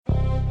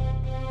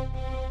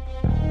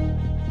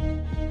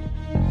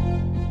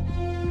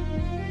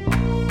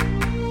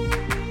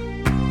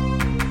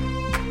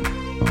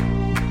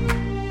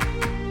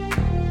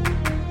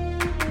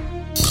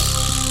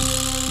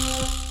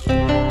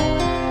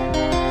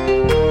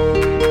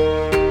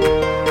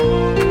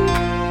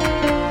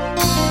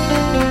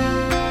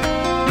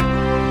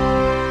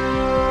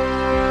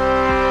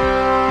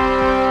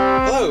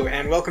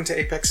to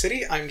Apex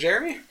City. I'm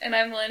Jeremy. And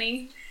I'm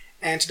Lenny.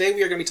 And today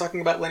we are going to be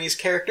talking about Lenny's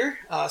character.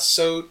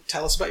 So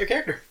tell us about your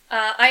character.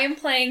 I am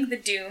playing the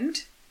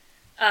Doomed.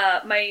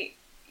 My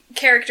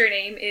character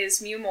name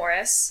is Mew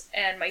Morris,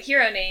 and my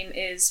hero name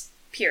is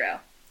Piro.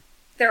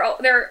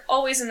 They're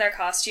always in their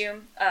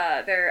costume.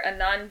 They're a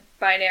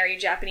non-binary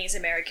Japanese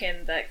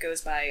American that goes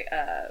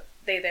by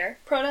they/their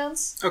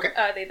pronouns. Okay.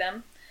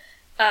 They/them.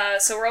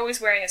 So we're always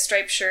wearing a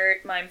striped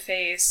shirt, mime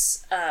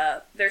face.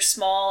 They're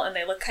small and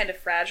they look kind of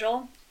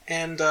fragile.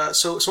 And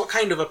so what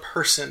kind of a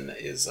person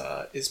is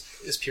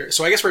Piro?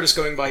 So I guess we're just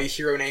going by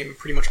hero name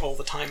pretty much all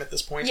the time at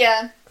this point.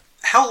 Yeah.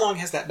 How long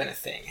has that been a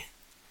thing?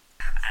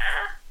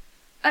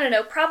 I don't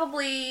know,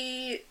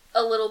 probably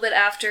a little bit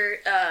after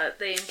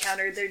they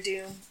encountered their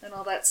doom and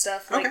all that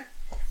stuff. Like, okay.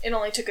 It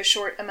only took a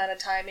short amount of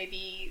time,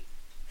 maybe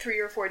 3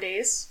 or 4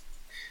 days.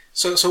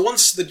 So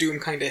once the doom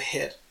kind of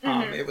hit,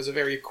 it was a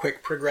very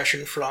quick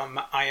progression from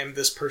I am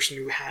this person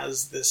who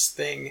has this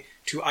thing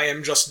to I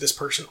am just this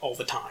person all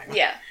the time.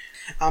 Yeah.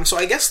 So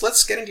I guess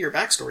let's get into your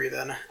backstory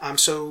then.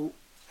 So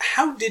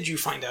how did you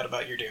find out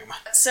about your doom?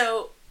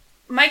 So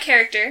my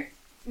character,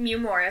 Mew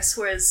Morris,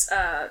 was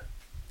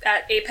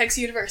at Apex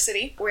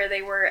University, where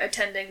they were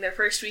attending their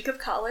first week of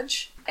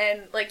college.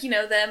 And,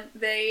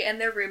 they and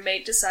their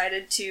roommate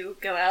decided to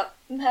go out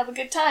and have a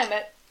good time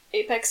at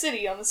Apex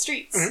City on the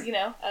streets,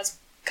 as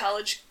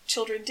college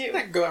children do.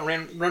 Yeah, go out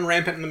and run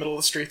rampant in the middle of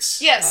the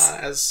streets.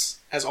 Yes.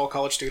 As all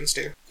college students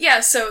do. Yeah,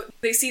 so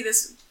they see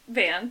this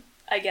van,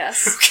 I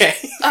guess. Okay.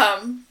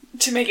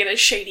 To make it as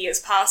shady as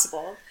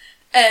possible.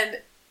 And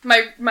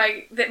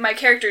my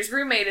character's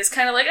roommate is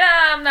kind of like,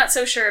 I'm not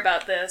so sure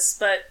about this,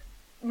 but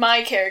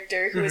my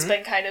character, who has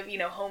been kind of,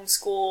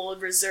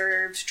 homeschooled,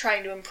 reserved,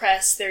 trying to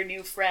impress their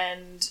new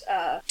friend,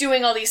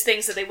 doing all these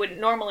things that they wouldn't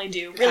normally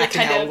do, really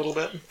acting out a little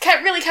bit.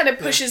 Really kind of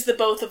pushes the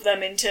both of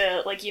them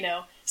into,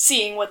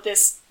 seeing what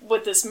this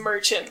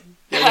merchant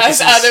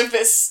has out of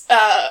this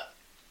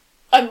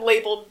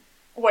unlabeled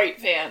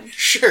white van.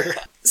 Sure.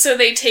 So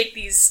they take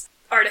these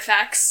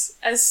artifacts,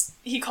 as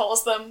he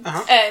calls them,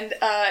 and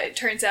it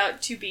turns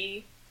out to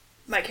be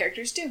my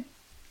character's doom.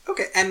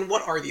 Okay, and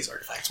what are these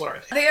artifacts? What are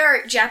they? They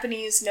are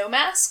Japanese no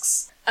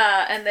masks,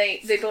 and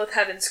they both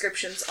have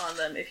inscriptions on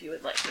them, if you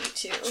would like me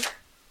to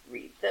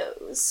read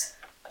those.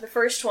 The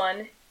first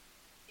one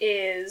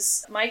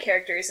is my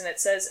character's, and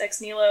it says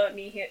ex nihilo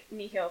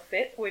nihil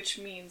fit, which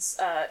means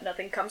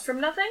nothing comes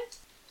from nothing.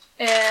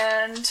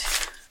 And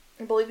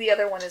I believe the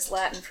other one is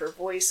Latin for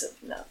voice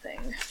of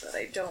nothing, but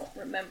I don't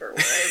remember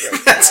where I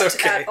wrote That's that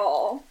okay. at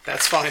all.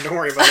 That's fine, don't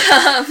worry about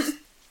it.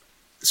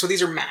 So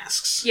these are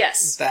masks.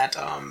 Yes. That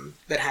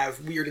have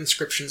weird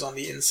inscriptions on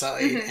the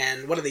inside,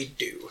 and what do they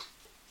do?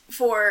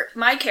 For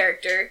my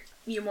character,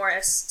 Mew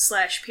Morris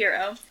 /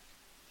 Piro,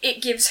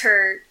 it gives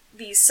her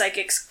these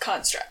psychic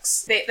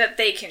constructs that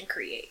they can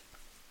create.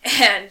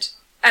 And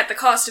at the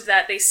cost of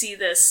that, they see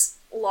this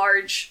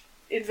large,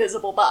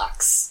 invisible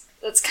box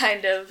that's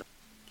kind of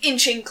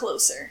inching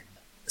closer,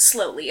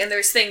 slowly. And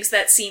there's things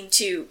that seem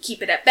to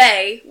keep it at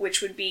bay, which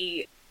would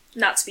be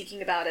not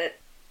speaking about it,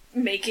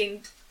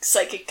 making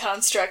psychic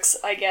constructs,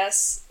 I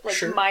guess,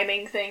 Sure.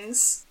 Miming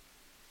things.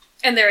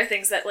 And there are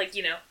things that,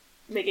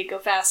 make it go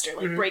faster,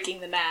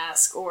 breaking the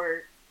mask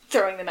or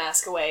throwing the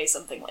mask away,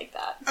 something like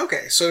that.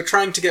 Okay, so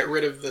trying to get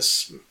rid of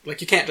this,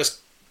 you can't just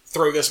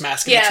throw this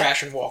mask in the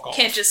trash and walk off.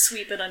 Can't just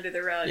sweep it under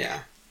the rug.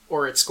 Yeah,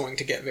 or it's going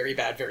to get very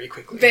bad very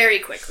quickly. Very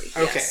quickly,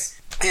 okay. Yes.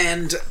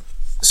 And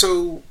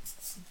so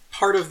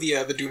part of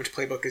the Doomed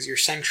playbook is your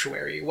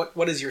sanctuary.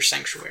 What is your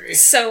sanctuary?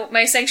 So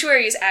my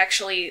sanctuary is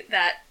actually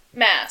that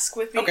mask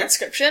with the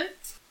inscription.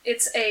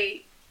 It's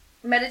a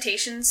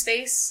meditation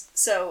space,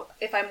 so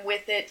if I'm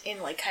with it in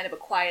kind of a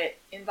quiet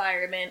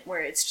environment where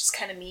it's just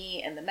kind of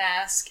me and the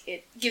mask,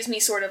 it gives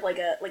me sort of like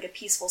a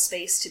peaceful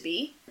space to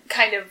be,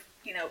 kind of,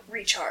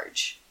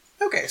 recharge.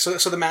 Okay, so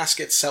the mask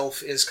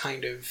itself is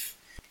kind of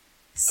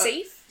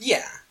safe?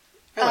 Yeah,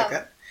 I like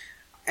that.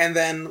 And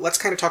then let's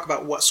kind of talk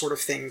about what sort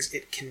of things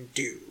it can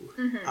do.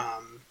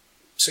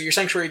 So your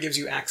sanctuary gives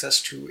you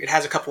access to, it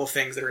has a couple of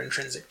things that are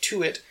intrinsic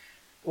to it.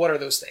 What are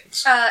those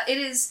things? It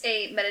is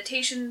a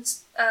meditation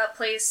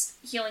place,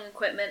 healing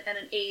equipment, and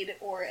an aide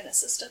or an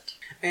assistant.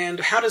 And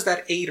how does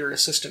that aide or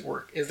assistant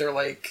work? Is there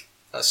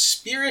a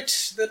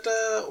spirit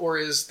that, or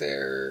is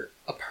there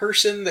a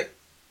person that,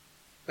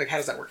 how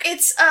does that work?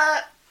 It's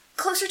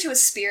closer to a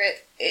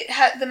spirit.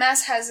 The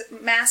mask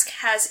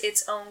has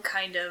its own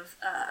kind of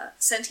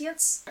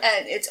sentience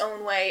and its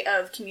own way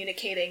of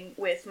communicating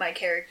with my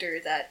character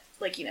that,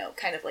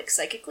 kind of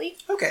psychically.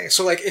 Okay,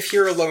 so if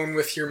you're alone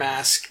with your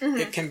mask,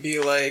 it can be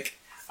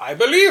I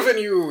believe in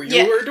you.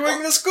 You are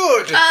doing this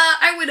good.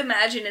 I would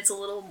imagine it's a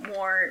little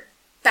more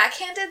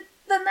backhanded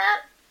than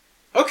that.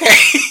 Okay.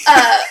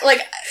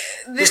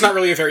 He's not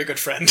really a very good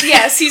friend.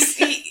 Yes,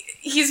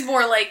 he's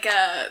more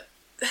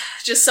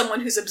just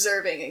someone who's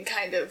observing and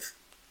kind of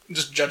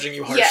just judging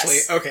you harshly.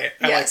 Yes. Okay,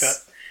 I like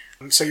that.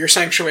 So your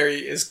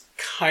sanctuary is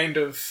kind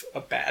of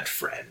a bad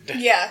friend.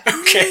 Yeah.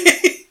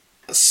 Okay.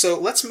 So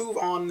let's move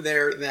on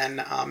there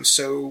then.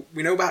 So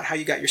we know about how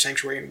you got your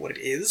sanctuary and what it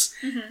is.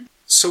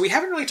 So we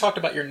haven't really talked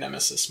about your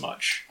nemesis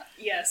much.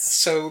 Yes.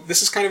 So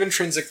this is kind of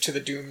intrinsic to the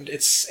Doomed.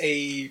 It's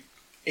a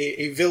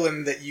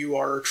villain that you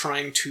are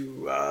trying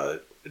to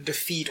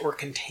defeat or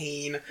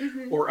contain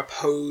or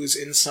oppose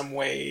in some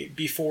way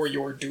before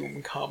your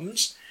doom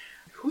comes.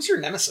 Who's your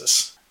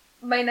nemesis?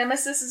 My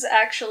nemesis is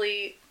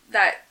actually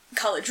that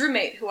college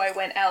roommate who I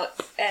went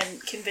out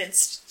and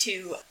convinced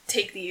to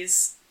take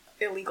these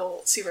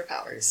illegal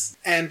superpowers.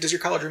 And does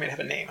your college roommate have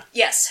a name?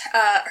 Yes.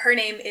 Her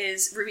name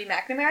is Ruby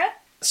McNamara.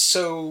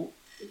 So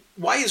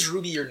why is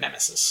Ruby your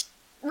nemesis?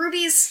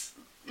 Ruby's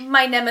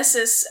my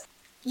nemesis,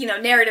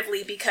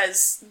 narratively,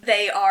 because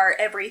they are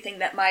everything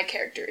that my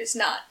character is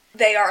not.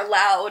 They are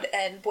loud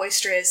and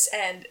boisterous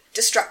and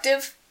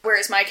destructive,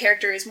 whereas my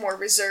character is more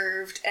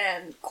reserved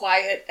and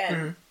quiet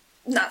and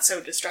not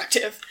so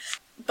destructive.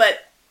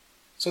 But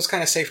so it's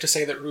kind of safe to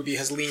say that Ruby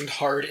has leaned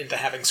hard into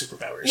having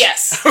superpowers.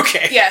 Yes.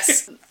 Okay.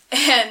 Yes.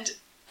 And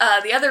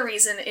the other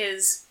reason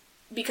is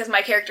because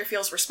my character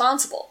feels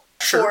responsible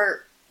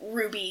for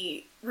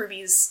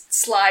Ruby's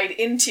slide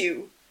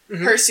into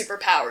her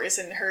superpowers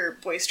and her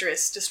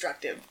boisterous,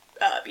 destructive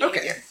behavior.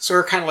 Okay. So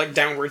her kind of like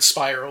downward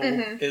spiral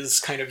is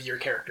kind of your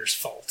character's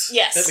fault.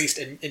 Yes. At least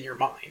in your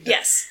mind.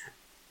 Yes.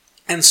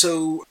 And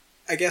so,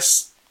 I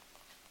guess,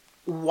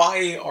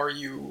 why are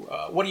you,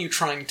 what are you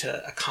trying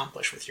to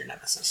accomplish with your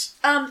nemesis?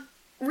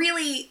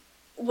 Really,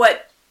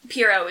 what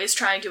Piero is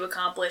trying to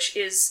accomplish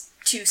is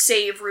to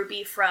save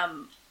Ruby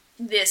from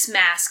this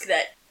mask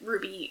that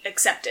Ruby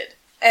accepted.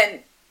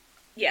 And,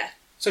 yeah.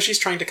 So she's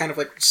trying to kind of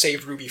like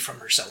save Ruby from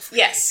herself.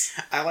 Really. Yes.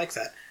 I like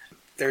that.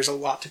 There's a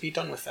lot to be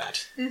done with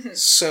that.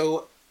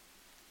 So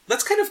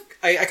let's kind of,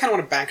 I kind of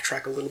want to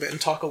backtrack a little bit and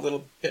talk a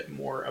little bit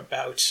more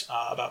about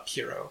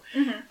Piero.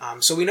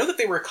 So we know that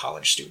they were a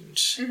college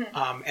student,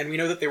 and we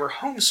know that they were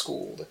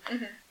homeschooled.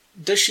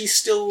 Is she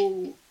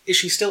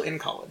still in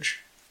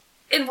college?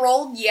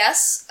 Enrolled,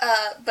 yes,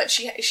 but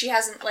she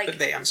hasn't,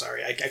 like... I'm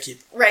sorry, I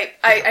keep... Right,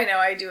 I know,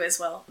 I do as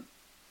well.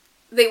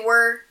 They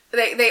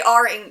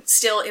are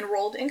still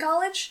enrolled in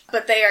college,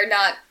 but they are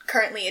not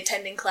currently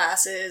attending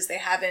classes. They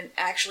haven't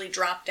actually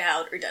dropped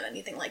out or done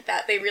anything like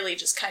that. They really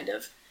just kind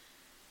of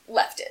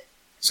left it.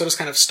 So just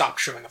kind of stopped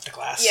showing up to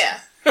class?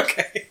 Yeah.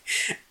 Okay.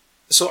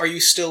 So are you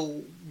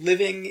still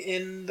living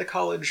in the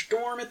college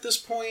dorm at this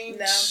point?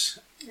 No.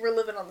 We're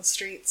living on the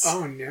streets.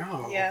 Oh,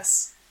 no.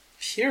 Yes.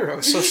 Piero,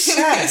 so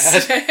sad.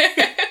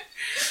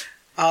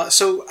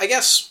 So I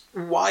guess,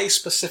 why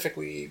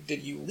specifically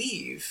did you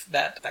leave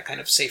that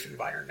kind of safe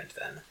environment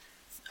then?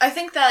 I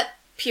think that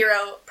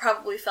Piero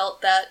probably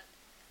felt that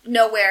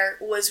nowhere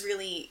was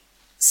really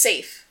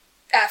safe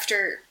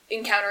after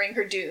encountering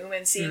her doom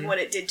and seeing what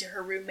it did to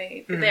her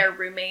roommate, their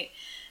roommate,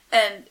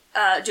 and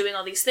doing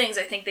all these things.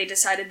 I think they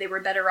decided they were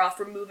better off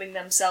removing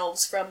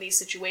themselves from these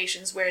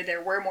situations where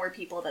there were more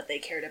people that they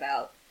cared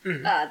about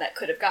that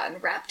could have gotten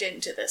wrapped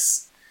into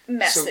this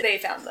mess that they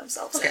found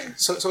themselves in.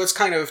 So it's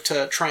kind of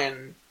to try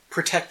and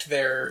protect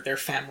their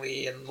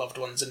family and loved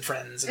ones and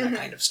friends and that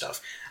kind of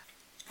stuff.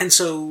 And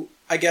so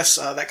I guess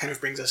that kind of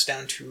brings us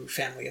down to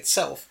family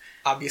itself.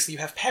 Obviously you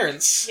have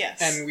parents,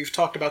 and we've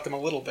talked about them a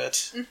little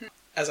bit.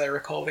 As I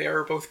recall, they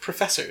are both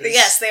professors.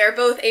 Yes, they are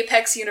both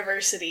Apex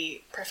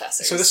University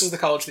professors. So this is the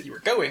college that you were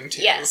going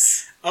to?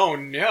 Yes. Oh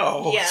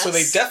no. Yes. So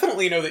they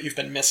definitely know that you've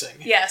been missing.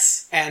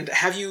 Yes. And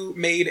have you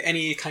made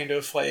any kind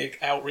of, like,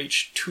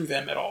 outreach to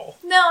them at all?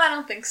 No, I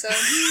don't think so.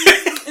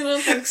 I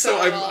don't think so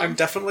So I'm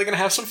definitely going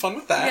to have some fun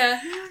with that.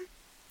 Yeah.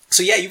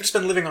 So yeah, you've just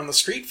been living on the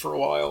street for a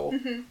while,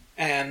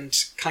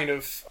 and kind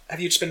of, have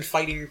you just been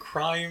fighting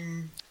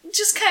crime?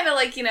 Just kind of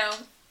like,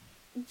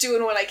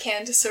 doing what I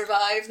can to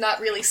survive, not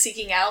really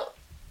seeking out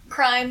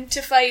crime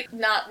to fight,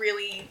 not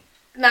really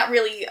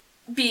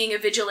being a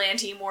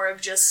vigilante, more of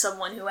just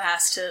someone who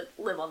has to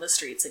live on the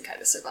streets and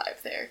kind of survive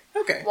there.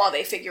 Okay. While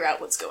they figure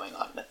out what's going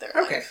on with their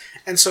life. Okay.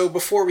 And so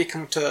before we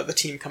come to the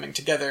team coming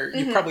together,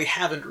 you probably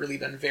haven't really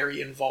been very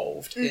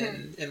involved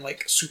in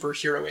like,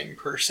 superheroing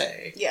per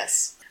se.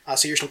 Yes.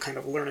 So you're still kind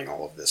of learning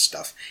all of this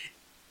stuff.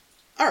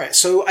 Alright,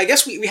 so I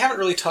guess we haven't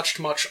really touched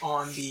much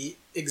on the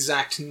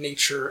exact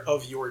nature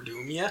of your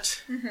doom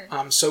yet.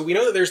 So we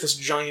know that there's this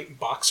giant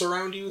box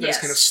around you that's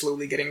kind of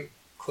slowly getting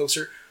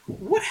closer.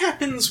 What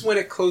happens when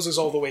it closes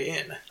all the way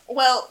in?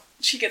 Well,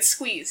 she gets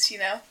squeezed,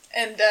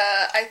 And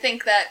I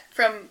think that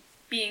from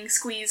being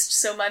squeezed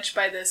so much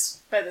by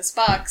this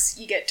box,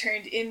 you get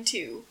turned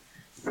into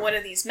one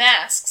of these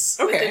masks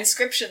with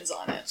inscriptions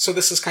on it. So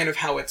this is kind of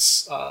how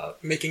it's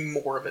making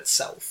more of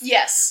itself.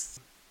 Yes.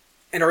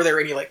 And are there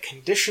any, like,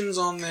 conditions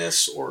on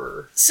this,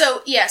 or...?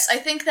 So, yes, I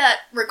think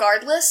that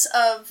regardless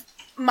of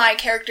my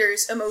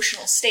character's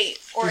emotional state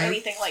or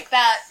anything like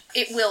that,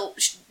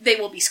 they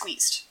will be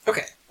squeezed.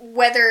 Okay.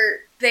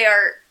 Whether they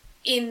are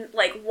in,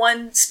 like,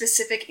 one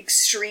specific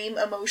extreme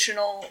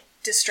emotional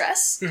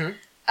distress,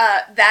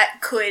 that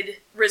could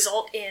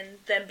result in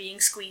them being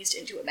squeezed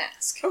into a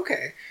mask.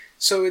 Okay.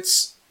 So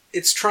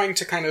it's trying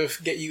to kind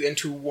of get you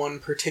into one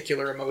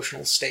particular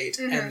emotional state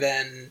and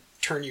then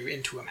turn you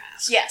into a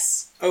mask.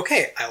 Yes.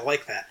 Okay, I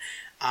like that.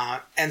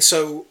 And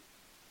so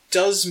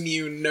does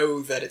Mew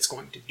know that it's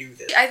going to do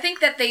this? I think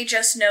that they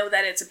just know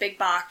that it's a big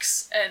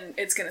box and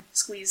it's going to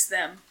squeeze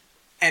them.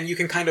 And you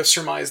can kind of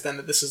surmise then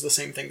that this is the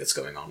same thing that's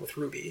going on with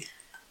Ruby.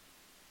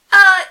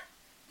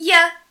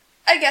 Yeah,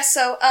 I guess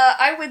so.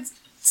 I would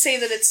say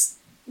that it's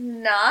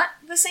not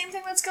the same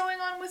thing that's going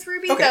on with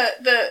Ruby. Okay.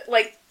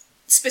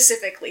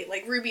 Specifically,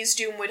 like Ruby's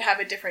Doom would have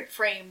a different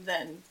frame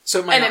than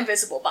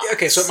invisible box.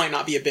 Okay, so it might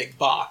not be a big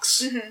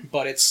box,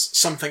 but it's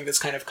something that's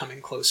kind of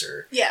coming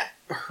closer. Yeah.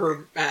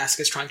 Her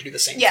mask is trying to do the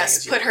same thing Yes,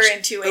 as put yours. her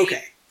into a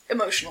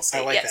emotional state.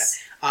 I like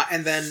that.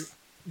 And then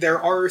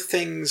there are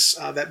things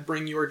that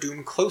bring your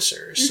Doom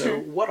closer. So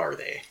what are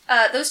they?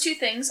 Those two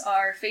things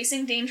are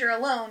facing danger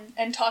alone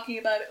and talking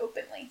about it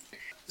openly.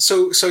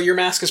 So your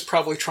mask is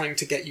probably trying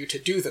to get you to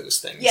do those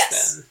things,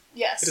 then.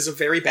 Yes. It is a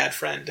very bad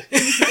friend.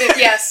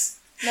 Yes.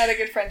 Not a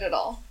good friend at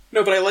all.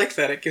 No, but I like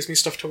that. It gives me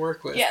stuff to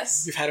work with.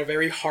 Yes. You've had a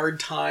very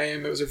hard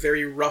time. It was a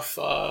very rough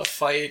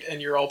fight,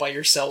 and you're all by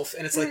yourself.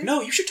 And it's like,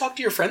 no, you should talk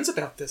to your friends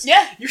about this.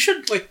 Yeah. You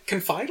should,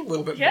 confide a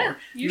little bit more.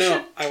 You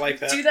should I like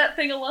that. do that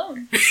thing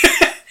alone.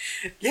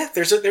 Yeah,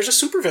 there's a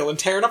supervillain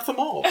tearing up the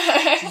mall.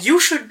 You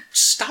should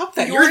stop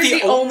that. You're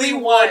the only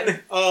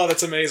one. Oh,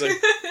 that's amazing.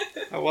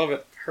 I love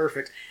it.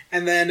 Perfect.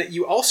 And then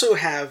you also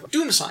have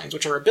Doom Signs,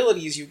 which are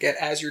abilities you get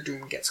as your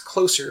Doom gets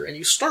closer, and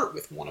you start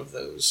with one of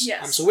those.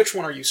 Yes. So which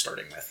one are you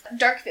starting with?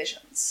 Dark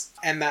Visions.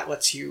 And that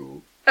lets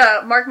you...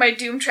 mark my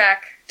Doom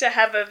track to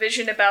have a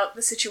vision about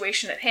the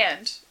situation at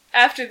hand.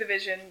 After the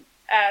vision,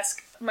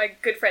 ask my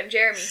good friend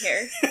Jeremy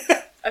here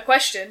a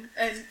question,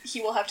 and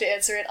he will have to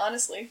answer it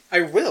honestly.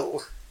 I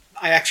will.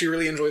 I actually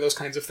really enjoy those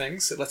kinds of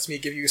things. It lets me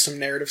give you some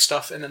narrative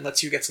stuff and then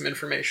lets you get some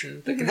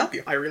information that can help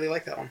you. I really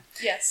like that one.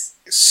 Yes.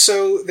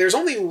 So there's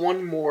only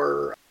one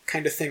more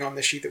kind of thing on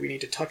the sheet that we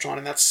need to touch on,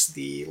 and that's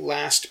the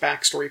last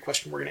backstory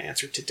question we're going to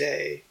answer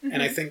today,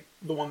 and I think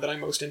the one that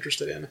I'm most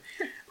interested in.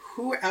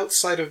 Who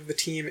outside of the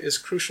team is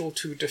crucial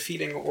to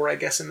defeating, or I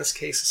guess in this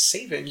case,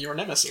 saving your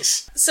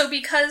nemesis? So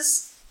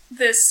because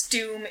this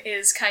Doom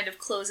is kind of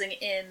closing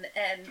in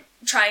and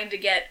trying to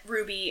get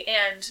Ruby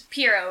and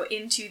Piero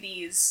into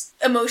these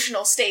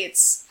emotional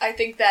states, I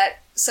think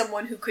that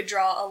someone who could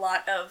draw a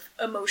lot of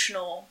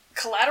emotional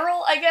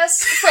collateral, I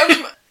guess,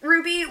 from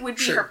Ruby would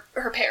be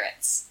her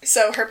parents.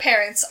 So her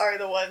parents are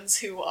the ones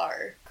who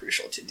are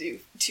crucial to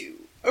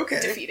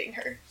defeating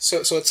her.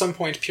 So at some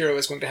point, Piero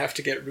is going to have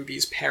to get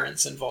Ruby's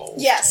parents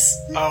involved. Yes.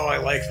 Oh, I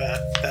like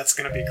that. That's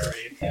going to be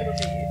great.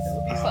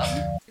 It'll be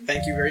fun.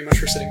 Thank you very much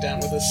for sitting down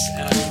with us,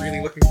 and I'm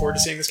really looking forward to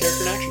seeing this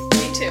character in action.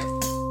 Me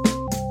too.